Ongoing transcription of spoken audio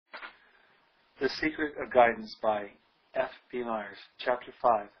The Secret of Guidance by F. B. Meyer, Chapter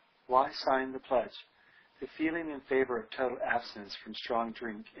 5. Why Sign the Pledge? The feeling in favor of total abstinence from strong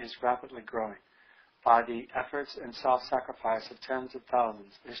drink is rapidly growing. By the efforts and self-sacrifice of tens of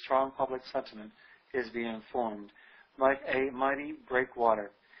thousands, a strong public sentiment is being formed. Like a mighty breakwater,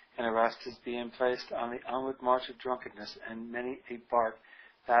 an arrest is being placed on the onward march of drunkenness, and many a bark,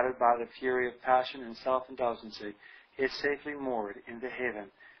 battered by the fury of passion and self-indulgency, is safely moored in the haven,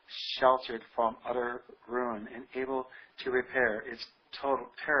 sheltered from utter ruin and able to repair its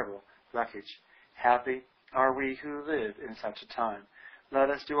terrible wreckage. Happy are we who live in such a time. Let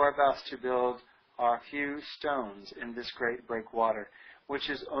us do our best to build our few stones in this great breakwater, which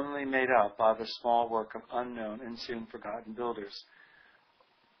is only made up by the small work of unknown and soon forgotten builders.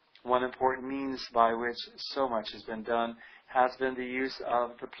 One important means by which so much has been done has been the use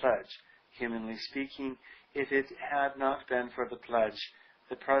of the pledge. Humanly speaking, if it had not been for the pledge,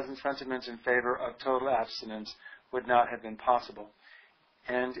 the present sentiment in favor of total abstinence would not have been possible.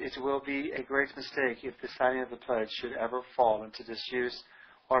 And it will be a great mistake if the signing of the pledge should ever fall into disuse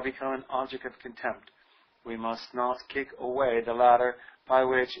or become an object of contempt. We must not kick away the ladder by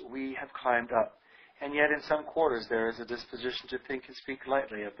which we have climbed up. And yet in some quarters there is a disposition to think and speak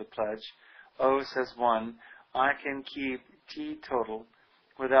lightly of the pledge. Oh, says one, I can keep teetotal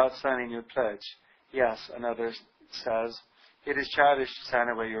without signing your pledge. Yes, another says, it is childish to sign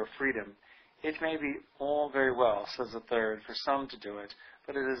away your freedom. It may be all very well, says a third, for some to do it,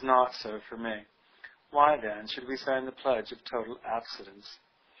 but it is not so for me. Why then should we sign the pledge of total abstinence?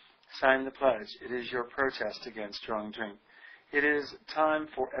 Sign the pledge. It is your protest against strong drink. It is time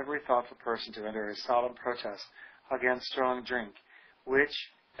for every thoughtful person to enter a solemn protest against strong drink,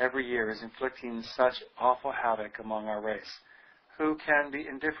 which every year is inflicting such awful havoc among our race. Who can be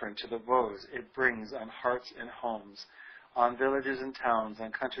indifferent to the woes it brings on hearts and homes, on villages and towns,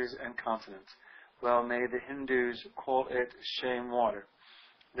 on countries and continents? Well may the Hindus call it shame water.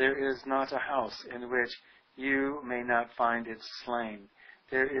 There is not a house in which you may not find it slain.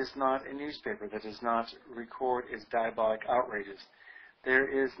 There is not a newspaper that does not record its diabolic outrages.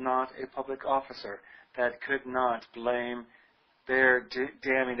 There is not a public officer that could not bear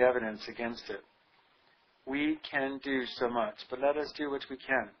damning evidence against it. We can do so much, but let us do what we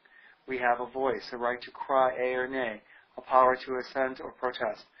can. We have a voice, a right to cry A or nay, a power to assent or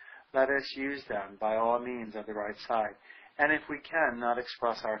protest. Let us use them by all means of the right side. And if we can not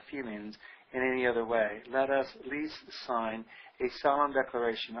express our feelings in any other way, let us at least sign a solemn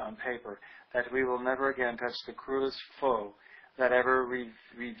declaration on paper that we will never again touch the cruelest foe that ever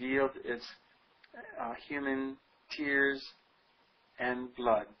revealed its human tears and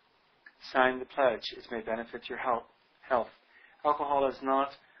blood. Sign the pledge. It may benefit your health. Alcohol is not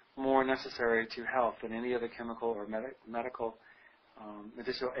more necessary to health than any other chemical or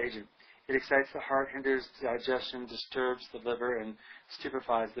medicinal agent. It excites the heart, hinders digestion, disturbs the liver, and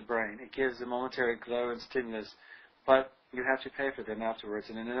stupefies the brain. It gives a momentary glow and stimulus, but you have to pay for them afterwards,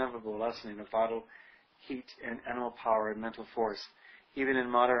 an inevitable lessening of vital heat and animal power and mental force. Even in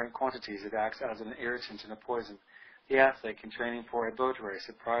moderate quantities, it acts as an irritant and a poison. The athlete, in training for a boat race,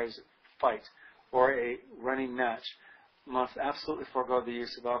 a prize fight, or a running match, must absolutely forego the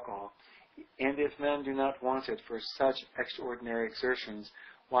use of alcohol. And if men do not want it for such extraordinary exertions,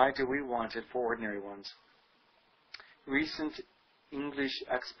 why do we want it for ordinary ones? Recent English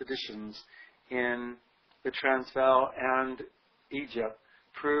expeditions in the Transvaal and Egypt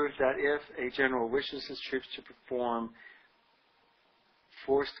proved that if a general wishes his troops to perform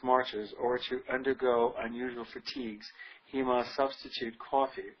forced marches or to undergo unusual fatigues, he must substitute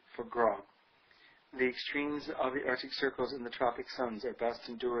coffee for grog. The extremes of the Arctic circles and the tropic suns are best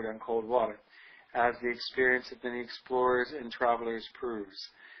endured on cold water, as the experience of many explorers and travelers proves.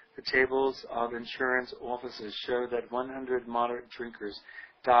 The tables of insurance offices show that 100 moderate drinkers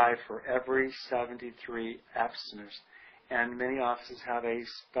die for every 73 abstiners, and many offices have a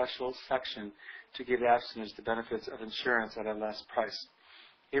special section to give abstiners the benefits of insurance at a less price.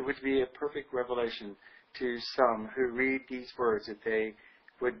 It would be a perfect revelation to some who read these words if they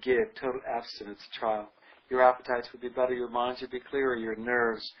would give total abstinence a trial. Your appetites would be better, your minds would be clearer, your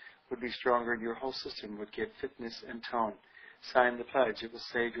nerves would be stronger, and your whole system would give fitness and tone. Sign the pledge. It will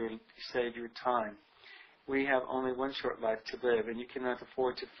save your time. We have only one short life to live, and you cannot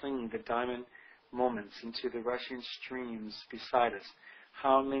afford to fling the diamond moments into the rushing streams beside us.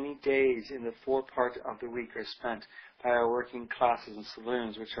 How many days in the forepart of the week are spent by our working classes in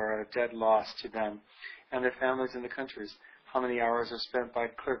saloons, which are a dead loss to them and their families in the countries? How many hours are spent by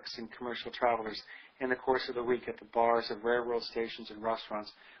clerks and commercial travelers in the course of the week at the bars of railroad stations and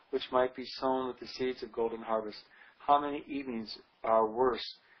restaurants, which might be sown with the seeds of golden harvest? How many evenings are worse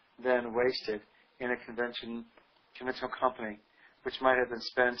than wasted in a conventional company, which might have been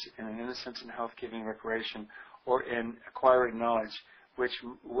spent in an innocent and health-giving recreation or in acquiring knowledge, which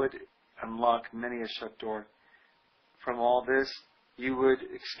would unlock many a shut door. From all this, you would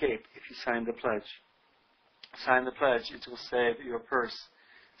escape if you signed the pledge. Sign the pledge, it will save your purse.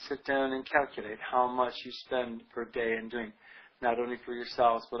 Sit down and calculate how much you spend per day in drink, not only for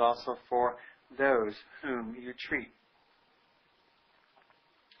yourselves, but also for those whom you treat.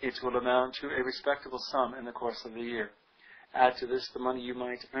 It will amount to a respectable sum in the course of the year. Add to this the money you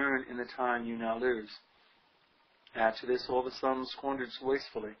might earn in the time you now lose. Add to this all the sums squandered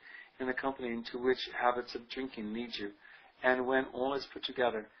wastefully in the company into which habits of drinking lead you, and when all is put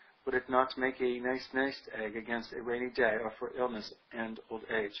together, would it not make a nice nest egg against a rainy day or for illness and old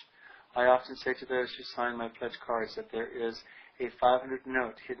age? I often say to those who sign my pledge cards that there is a 500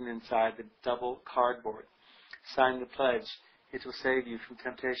 note hidden inside the double cardboard. Sign the pledge. It will save you from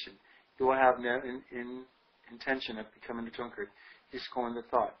temptation. You will have no intention of becoming a drunkard. You scorn the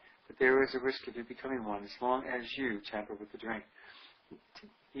thought. But there is a risk of you becoming one as long as you tamper with the drink.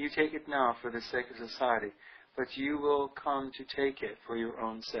 You take it now for the sake of society, but you will come to take it for your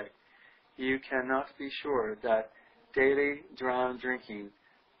own sake. You cannot be sure that daily dram drinking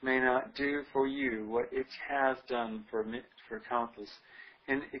may not do for you what it has done for countless,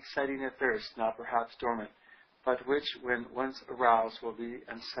 in exciting a thirst not perhaps dormant, but which, when once aroused, will be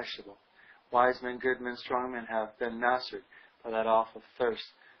insatiable. Wise men, good men, strong men have been mastered by that awful thirst,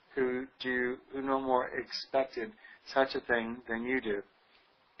 who no more expected such a thing than you do.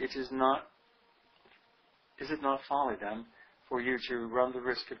 Is it not folly, then, for you to run the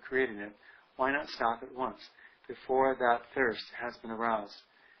risk of creating it? Why not stop at once, before that thirst has been aroused?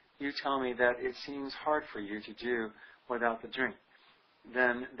 You tell me that it seems hard for you to do without the drink.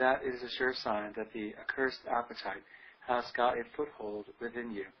 Then that is a sure sign that the accursed appetite has got a foothold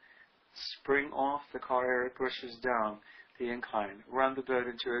within you. Spring off the car it pushes down the incline. Run the boat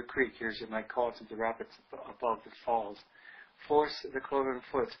into a creek, as you might call it, to the rapids above the falls. Force the cloven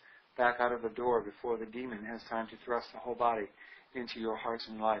foot back out of the door before the demon has time to thrust the whole body into your heart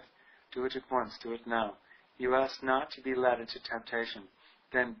and life. Do it at once. Do it now. You ask not to be led into temptation.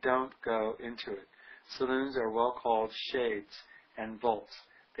 Then don't go into it. Saloons are well called shades and vaults.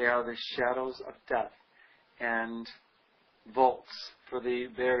 They are the shadows of death, and vaults for the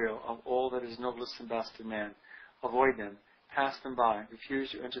burial of all that is noblest and best in man. Avoid them. Pass them by.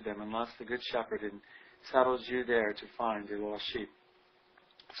 Refuse to enter them unless the good shepherd saddles you there to find your lost sheep.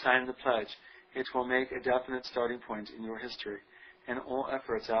 Sign the pledge. It will make a definite starting point in your history. In all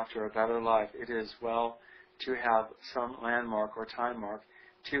efforts after a better life, it is well to have some landmark or time mark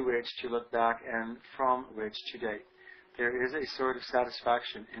to which to look back and from which to date. There is a sort of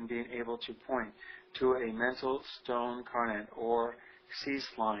satisfaction in being able to point to a mental stone carnet or cease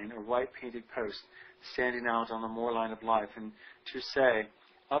line or white painted post standing out on the moorline of life, and to say,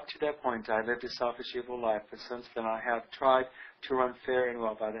 up to that point I lived a selfish evil life, but since then I have tried to run fair and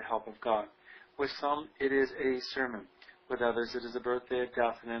well by the help of God. With some it is a sermon, with others it is a birthday, a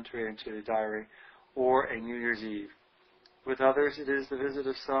death, an entry into the diary, or a New Year's Eve. With others it is the visit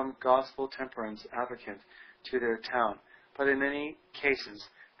of some gospel temperance advocate to their town, but in many cases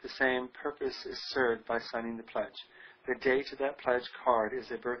the same purpose is served by signing the pledge. The date of that pledge card is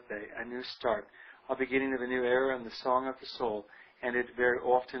a birthday, a new start, a beginning of a new era in the song of the soul, and it very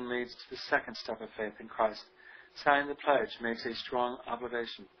often leads to the second step of faith in Christ. Signing the pledge makes a strong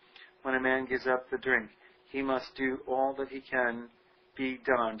obligation. When a man gives up the drink, he must do all that he can be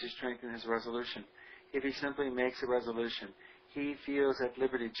done to strengthen his resolution. If he simply makes a resolution, he feels at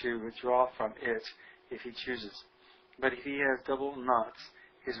liberty to withdraw from it if he chooses. But if he has double knots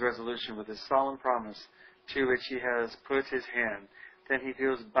his resolution with a solemn promise to which he has put his hand, then he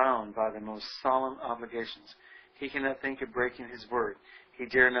feels bound by the most solemn obligations. He cannot think of breaking his word. He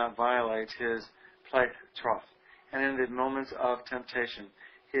dare not violate his plight troth. And in the moments of temptation,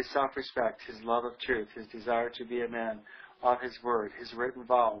 his self-respect, his love of truth, his desire to be a man of his word, his written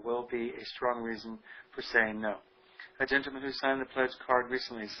vow will be a strong reason for saying no. A gentleman who signed the pledge card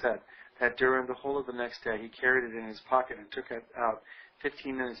recently said that during the whole of the next day he carried it in his pocket and took it out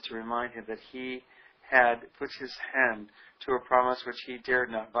 15 minutes to remind him that he had put his hand to a promise which he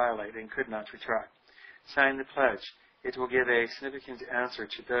dared not violate and could not retract. Sign the pledge. It will give a significant answer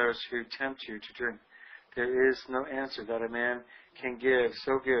to those who tempt you to drink. There is no answer that a man can give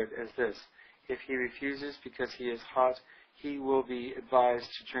so good as this. If he refuses because he is hot, he will be advised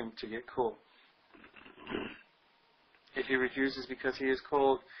to drink to get cool. If he refuses because he is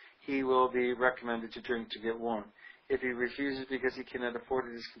cold, he will be recommended to drink to get warm. If he refuses because he cannot afford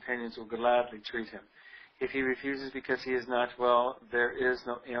it, his companions will gladly treat him. If he refuses because he is not well, there is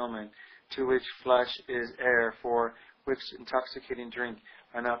no ailment to which flesh is heir, for which intoxicating drink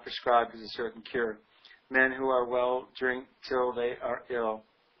are not prescribed as a certain cure. Men who are well drink till they are ill,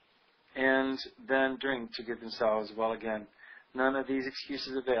 and then drink to get themselves well again. None of these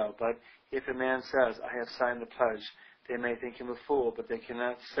excuses avail, but if a man says, I have signed the pledge, they may think him a fool, but they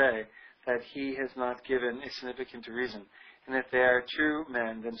cannot say that he has not given a significant reason. And if they are true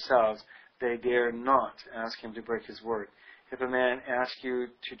men themselves, they dare not ask him to break his word. If a man asks you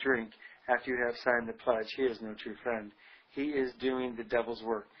to drink after you have signed the pledge, he is no true friend. He is doing the devil's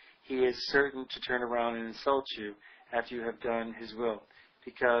work. He is certain to turn around and insult you after you have done his will,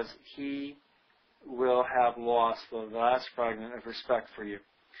 because he will have lost the last fragment of respect for you.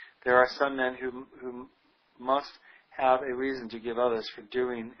 There are some men who must have a reason to give others for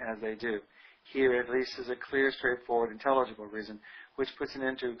doing as they do. Here, at least, is a clear, straightforward, intelligible reason, which puts an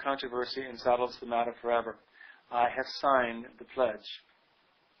end to controversy and settles the matter forever. I have signed the pledge.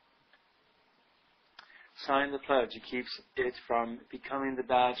 Sign the pledge. It keeps it from becoming the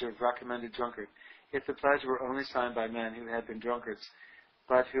badge of recommended drunkard. If the pledge were only signed by men who had been drunkards,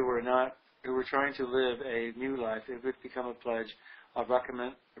 but who were trying to live a new life, it would become a pledge of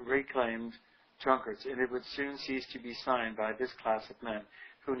reclaimed drunkards, and it would soon cease to be signed by this class of men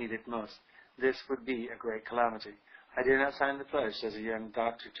who need it most. This would be a great calamity. I did not sign the pledge, says a young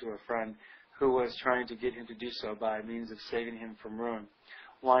doctor to a friend who was trying to get him to do so by means of saving him from ruin.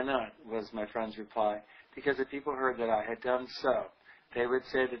 Why not, was my friend's reply. Because if people heard that I had done so, they would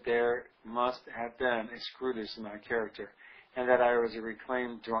say that there must have been a screwedness in my character, and that I was a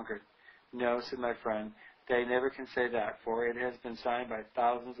reclaimed drunkard. No, said my friend, they never can say that, for it has been signed by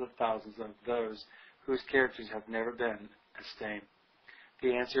thousands of those whose characters have never been a stain.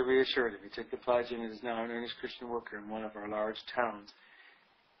 The answer reassured him. He took the pledge and is now an earnest Christian worker in one of our large towns.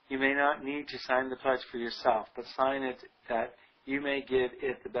 You may not need to sign the pledge for yourself, but sign it that you may give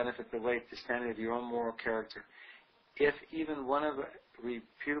it the benefit, the weight, the standing of your own moral character. If even one of a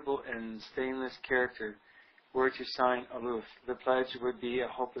reputable and stainless character were to sign aloof, the pledge would be a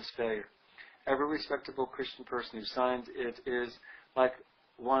hopeless failure. Every respectable Christian person who signs it is like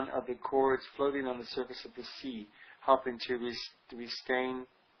one of the cords floating on the surface of the sea, helping to retain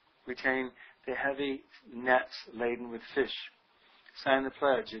the heavy nets laden with fish. Sign the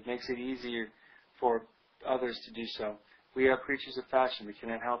pledge. It makes it easier for others to do so. We are creatures of fashion. We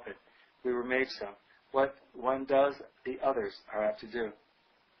cannot help it. We were made so. What one does, the others are apt to do.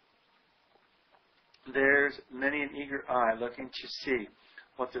 There's many an eager eye looking to see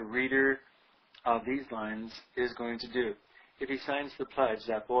what the reader of these lines is going to do. If he signs the pledge,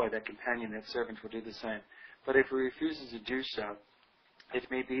 that boy, that companion, that servant will do the same. But if he refuses to do so, it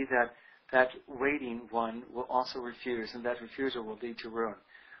may be that that waiting one will also refuse, and that refusal will lead to ruin.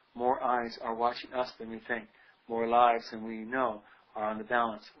 More eyes are watching us than we think. More lives than we know are on the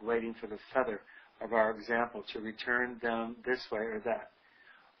balance, waiting for the feather of our example to return them this way or that.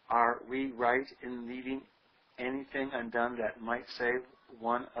 Are we right in leaving anything undone that might save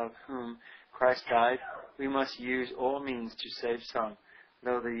one of whom Christ died? We must use all means to save some,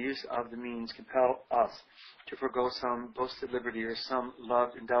 though the use of the means compel us to forego some boasted liberty or some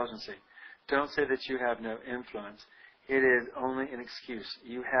loved indulgency. Don't say that you have no influence. It is only an excuse.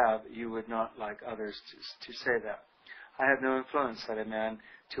 You would not like others to say that. I have no influence, said a man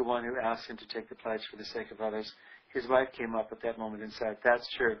to one who asked him to take the pledge for the sake of others. His wife came up at that moment and said, That's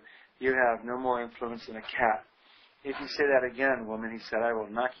true. You have no more influence than a cat. If you say that again, woman, he said, I will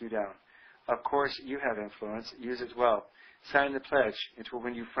knock you down. Of course, you have influence. Use it well. Sign the pledge. It will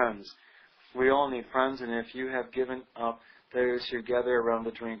win you friends. We all need friends, and if you have given up those who gather around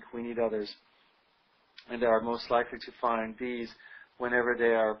the drink, we need others, and are most likely to find these whenever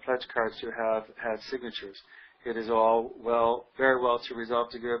they are pledge cards who have had signatures. It is very well to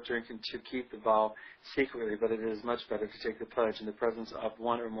resolve to give up drink and to keep the vow secretly, but it is much better to take the pledge in the presence of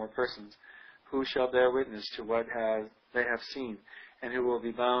one or more persons, who shall bear witness to what they have seen, and who will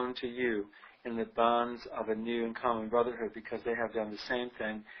be bound to you in the bonds of a new and common brotherhood, because they have done the same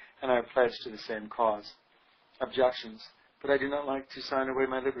thing and are pledged to the same cause. Objections. But I do not like to sign away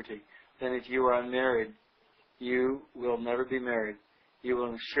my liberty. Then if you are unmarried, you will never be married. You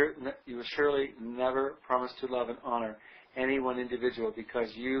will surely never promise to love and honor any one individual, because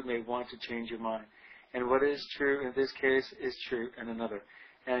you may want to change your mind. And what is true in this case is true in another,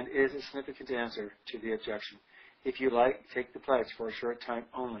 and is a significant answer to the objection. If you like, take the pledge for a short time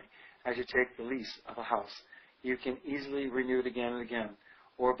only, as you take the lease of a house. You can easily renew it again and again,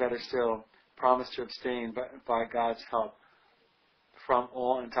 or better still, promise to abstain by God's help from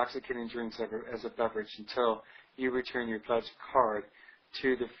all intoxicating drinks as a beverage until you return your pledge card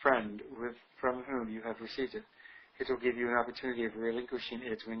to the friend from whom you have received it. It will give you an opportunity of relinquishing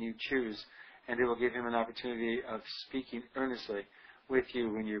it when you choose, and it will give him an opportunity of speaking earnestly with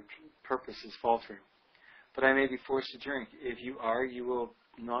you when your purpose is faltering. But I may be forced to drink. If you are, you will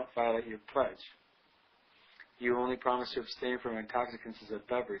not violate your pledge. You only promise to abstain from intoxicants as a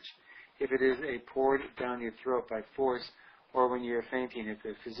beverage. If it is poured down your throat by force, or when you are fainting, if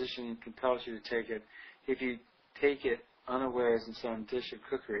the physician compels you to take it, if you take it unawares in some dish of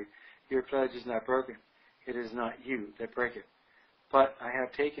cookery, your pledge is not broken. It is not you that break it. But I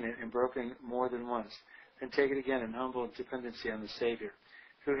have taken it and broken more than once. Then take it again in humble dependency on the Savior,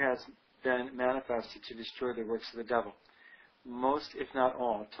 who has been manifested to destroy the works of the devil. Most, if not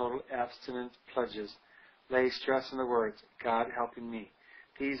all, total abstinent pledges lay stress on the words, God helping me.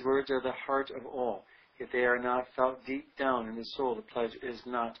 These words are the heart of all. If they are not felt deep down in the soul, the pledge is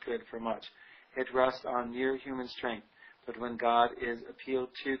not good for much. It rests on mere human strength, but when God is appealed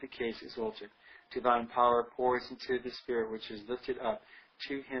to, the case is altered. Divine power pours into the Spirit, which is lifted up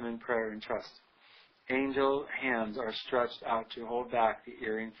to Him in prayer and trust. Angel hands are stretched out to hold back the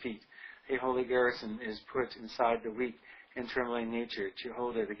erring feet. A holy garrison is put inside the weak and trembling nature to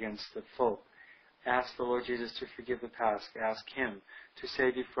hold it against the foe. Ask the Lord Jesus to forgive the past. Ask Him to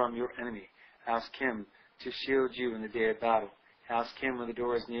save you from your enemy. Ask Him to shield you in the day of battle. Ask Him when the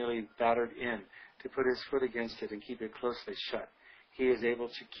door is nearly battered in to put His foot against it and keep it closely shut. He is able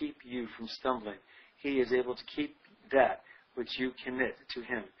to keep you from stumbling. He is able to keep that which you commit to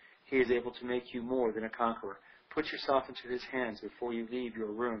Him. He is able to make you more than a conqueror. Put yourself into His hands before you leave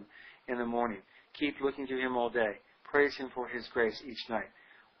your room in the morning. Keep looking to Him all day. Praise Him for His grace each night.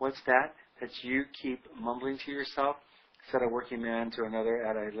 What's that you keep mumbling to yourself? Said a working man to another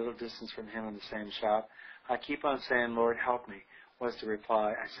at a little distance from him in the same shop. I keep on saying, Lord, help me, was the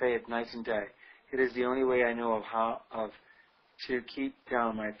reply. I say it night and day. It is the only way I know of to keep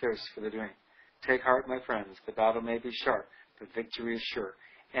down my thirst for the drink. Take heart, my friends. The battle may be sharp, but victory is sure.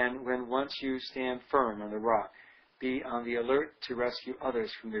 And when once you stand firm on the rock, be on the alert to rescue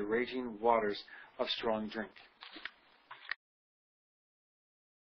others from the raging waters of strong drink.